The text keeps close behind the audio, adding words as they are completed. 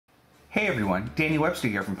Hey everyone, Danny Webster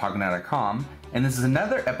here from Pocketnow.com, and this is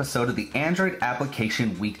another episode of the Android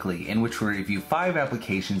Application Weekly, in which we review 5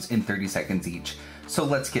 applications in 30 seconds each. So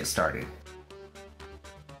let's get started.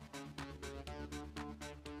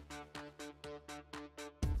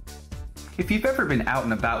 If you've ever been out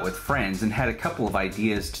and about with friends and had a couple of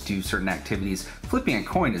ideas to do certain activities, flipping a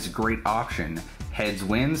coin is a great option. Heads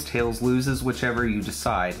wins, tails loses, whichever you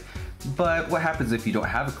decide. But what happens if you don't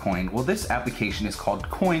have a coin? Well, this application is called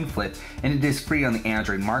Coin Flip, and it is free on the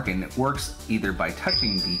Android market, and it works either by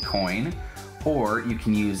touching the coin, or you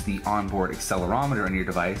can use the onboard accelerometer on your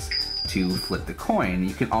device to flip the coin.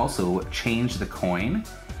 You can also change the coin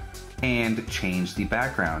and change the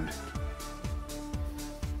background.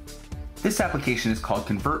 This application is called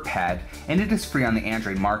ConvertPad, and it is free on the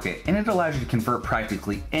Android market, and it allows you to convert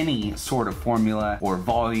practically any sort of formula or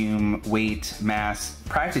volume, weight, mass,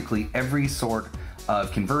 practically every sort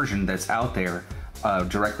of conversion that's out there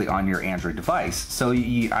directly on your Android device. So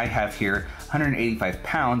I have here 185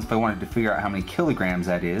 pounds. If I wanted to figure out how many kilograms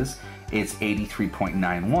that is, it's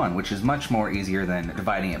 83.91, which is much more easier than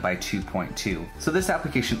dividing it by 2.2. So this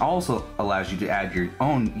application also allows you to add your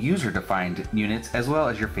own user-defined units as well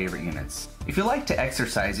as your favorite units. If you like to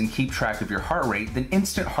exercise and keep track of your heart rate, then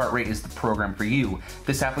Instant Heart Rate is the program for you.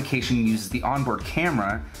 This application uses the onboard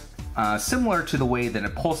camera similar to the way that a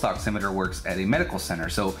pulse oximeter works at a medical center.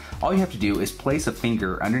 So all you have to do is place a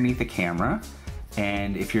finger underneath the camera,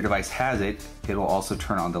 and if your device has it, it'll also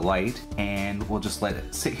turn on the light, and we'll just let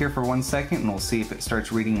it sit here for 1 second and we'll see if it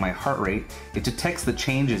starts reading my heart rate. It detects the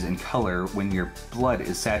changes in color when your blood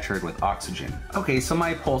is saturated with oxygen. Okay, so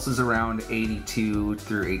my pulse is around 82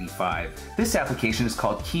 through 85. This application is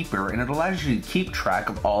called Keeper, and it allows you to keep track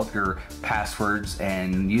of all of your passwords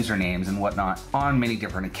and usernames and whatnot on many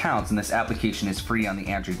different accounts, and this application is free on the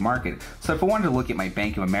Android market. So if I wanted to look at my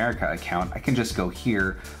Bank of America account, I can just go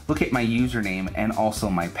here, look at my username and also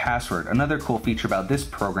my password. Another cool feature about this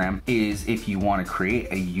program is if you want to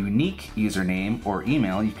create a unique username or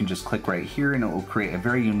email, you can just click right here and it will create a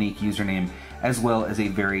very unique username as well as a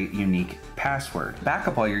very unique password.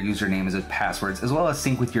 Backup all your usernames and passwords as well as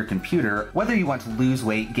sync with your computer. Whether you want to lose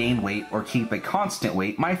weight, gain weight, or keep a constant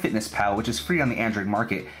weight, Myfitnesspal, which is free on the Android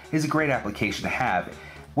market, is a great application to have.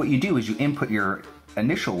 What you do is you input your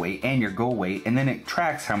initial weight and your goal weight, and then it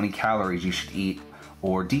tracks how many calories you should eat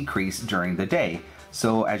or decrease during the day.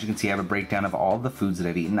 So as you can see, I have a breakdown of all the foods that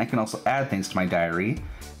I've eaten. I can also add things to my diary.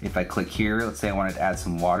 If I click here, let's say I wanted to add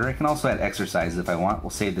some water. I can also add exercises if I want. We'll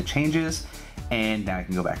save the changes, and now I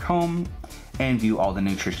can go back home and view all the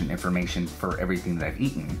nutrition information for everything that I've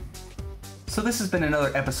eaten. So this has been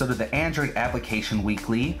another episode of the Android Application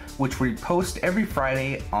Weekly, which we post every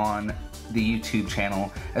Friday on the YouTube channel,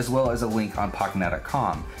 as well as a link on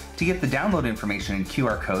Pocketnow.com. To get the download information and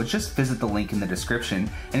QR codes, just visit the link in the description.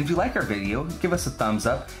 And if you like our video, give us a thumbs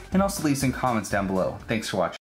up and also leave some comments down below. Thanks for watching.